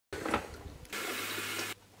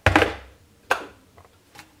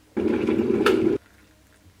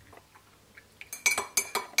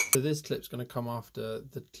So this clip's going to come after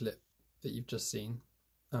the clip that you've just seen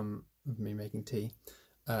of me making tea,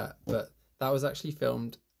 but that was actually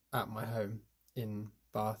filmed at my home in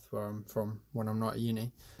Bath, where I'm from when I'm not at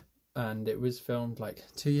uni, and it was filmed like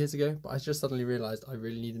 2 years ago, but I just suddenly realised I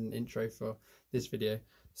really needed an intro for this video,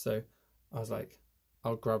 so I was like,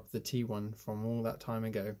 I'll grab the tea one from all that time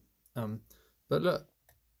ago. But look,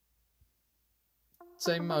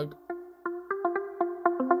 same mug.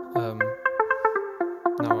 Now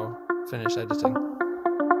I'll finish editing.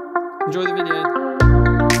 Enjoy the video.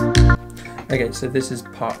 Okay, so this is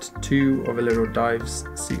part 2 of a little dives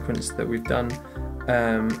sequence that we've done,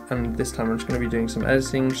 and this time I'm just going to be doing some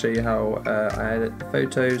editing, show you how I edit the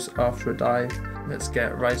photos after a dive. Let's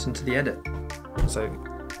get right into the edit. So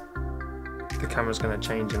the camera's going to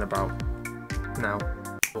change in about now.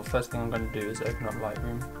 Well, first thing I'm going to do is open up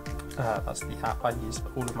Lightroom. That's the app I use for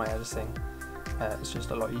all of my editing. It's just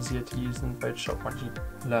a lot easier to use than Photoshop once you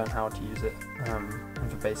learn how to use it, and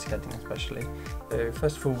for basic editing especially. So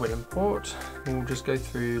first of all, we'll import. We'll just go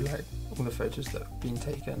through like all the photos that have been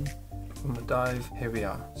taken on the dive. Here we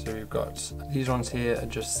are. So we've got these ones here are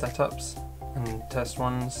just setups and test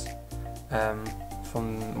ones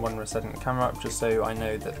from when we're setting the camera up, just so I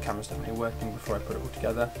know that the camera's definitely working before I put it all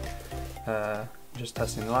together. Just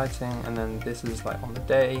testing the lighting, and then this is like on the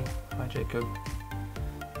day. Hi Jacob.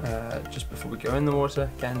 Just before we go in the water,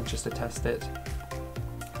 again just to test it,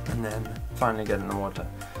 and then finally get in the water.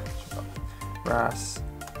 So we've got brass,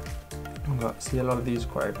 see a lot of these are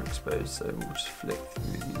quite overexposed, so we'll just flick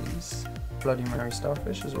through these. Bloody Mary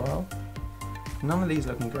starfish as well. None of these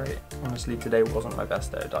looking great. Honestly, today wasn't my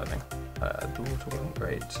best day of diving. The water wasn't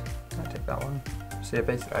great. I take that one. So yeah,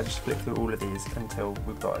 basically I just flick through all of these until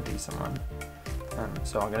we've got a decent one.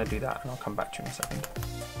 So I'm going to do that and I'll come back to you in a second.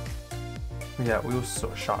 Yeah, we also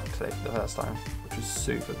saw a shark today for the first time, which was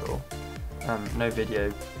super cool. No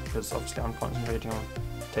video, because obviously I'm concentrating on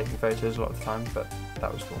taking photos a lot of the time, but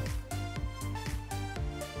that was cool.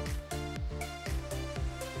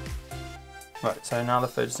 Right, so now the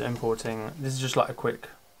photos are importing. This is just like a quick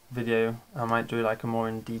video. I might do like a more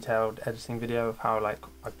in detailed editing video of how like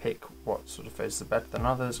I pick what sort of photos are better than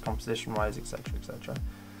others, composition wise, etc, etc.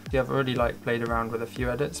 Yeah, I've already like played around with a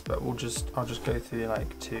few edits, but I'll just go through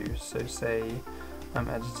like 2. So say I'm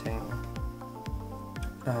editing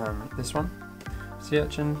this one, sea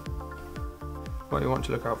urchin. What you want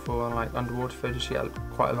to look out for on like underwater photos, you get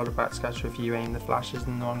quite a lot of backscatter if you aim the flashes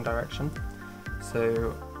in the wrong direction.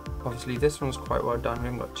 So obviously this one's quite well done, we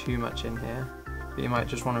haven't got too much in here, but you might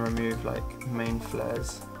just want to remove like the main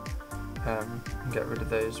flares and get rid of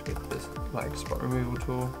those with this like spot removal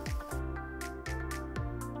tool.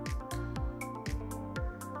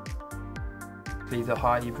 The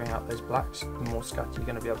higher you bring out those blacks, the more scatter you're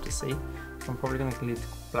going to be able to see. So I'm probably going to leave the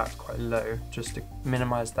blacks quite low, just to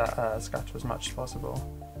minimise that scatter as much as possible.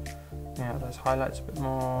 Yeah, those highlights a bit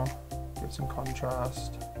more, give some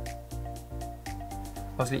contrast.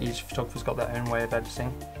 Obviously each photographer's got their own way of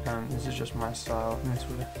editing. This is just my style, and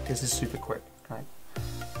this is super quick. Like,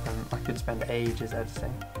 I could spend ages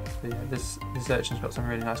editing. So yeah, this urchin's got some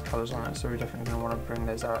really nice colours on it, so we're definitely going to want to bring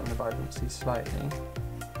those out in the vibrancy slightly.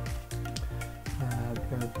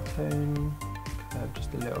 Go with the tone, curve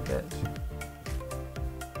just a little bit.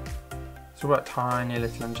 It's all about tiny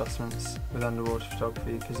little adjustments with underwater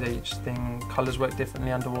photography, because each thing, colours work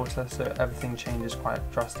differently underwater, so everything changes quite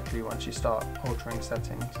drastically once you start altering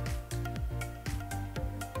settings.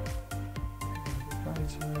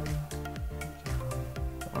 Brighter,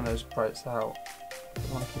 get one of those brights out,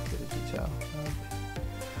 I want to keep a bit of detail.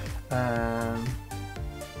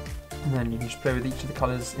 And then you can just play with each of the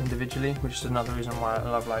colours individually, which is another reason why I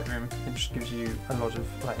love Lightroom. It just gives you a lot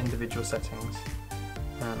of like individual settings.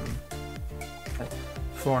 Okay.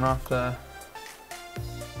 Before and after,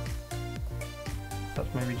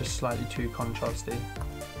 that's maybe just slightly too contrasty.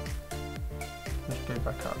 Let's go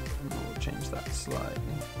back up and we'll change that slightly.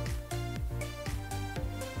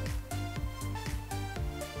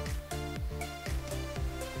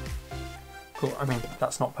 Cool, I mean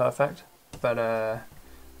that's not perfect, but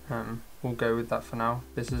we'll go with that for now.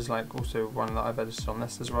 This is like also one that I've edited on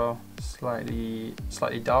this as well, slightly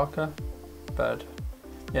darker, but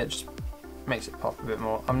yeah, it just makes it pop a bit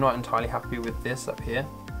more. I'm not entirely happy with this up here.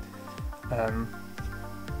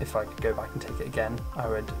 If I could go back and take it again, I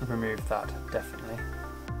would remove that, definitely.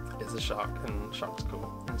 It's a shark, and shark's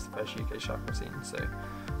cool. It's the first UK shark I've seen, so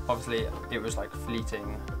obviously it was like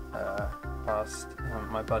fleeting past.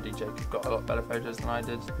 My buddy Jacob got a lot better photos than I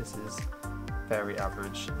did. This is very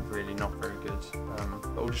average, really not very good,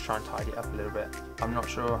 but we'll just try and tidy it up a little bit. I'm not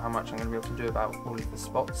sure how much I'm going to be able to do about all of the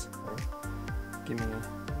spots, so give me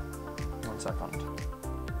 1 second.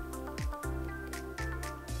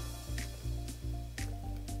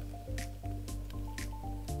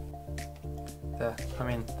 There, I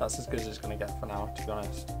mean, that's as good as it's going to get for now, to be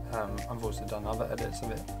honest. I've also done other edits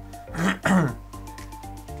of it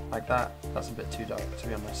like that. That's a bit too dark, to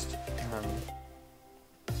be honest.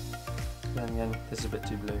 Then again, this is a bit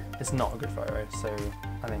too blue. It's not a good photo, so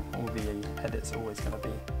I think all the edits are always going to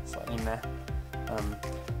be slightly meh.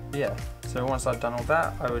 Yeah, so once I've done all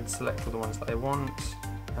that, I would select all the ones that I want.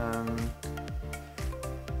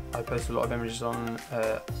 I post a lot of images on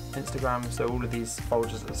Instagram, so all of these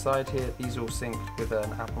folders at the side here, these all sync with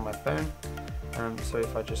an app on my phone. So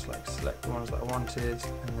if I just like select the ones that I wanted,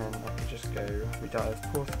 and then I can just go redive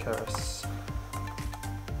 4th Keras,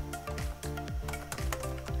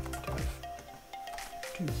 dive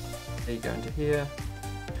 2. There you go into here,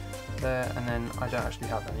 there, and then I don't actually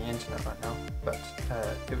have any internet right now, but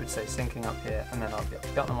it would say syncing up here, and then I'll be able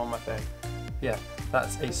to get them on my phone. Yeah,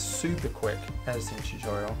 that's a super quick editing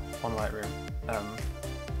tutorial on Lightroom.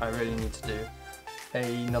 I really need to do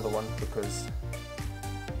another one because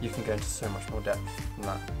you can go into so much more depth than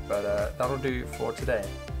that. But that'll do for today.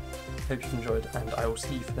 Hope you've enjoyed, and I will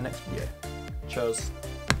see you for the next video. Cheers.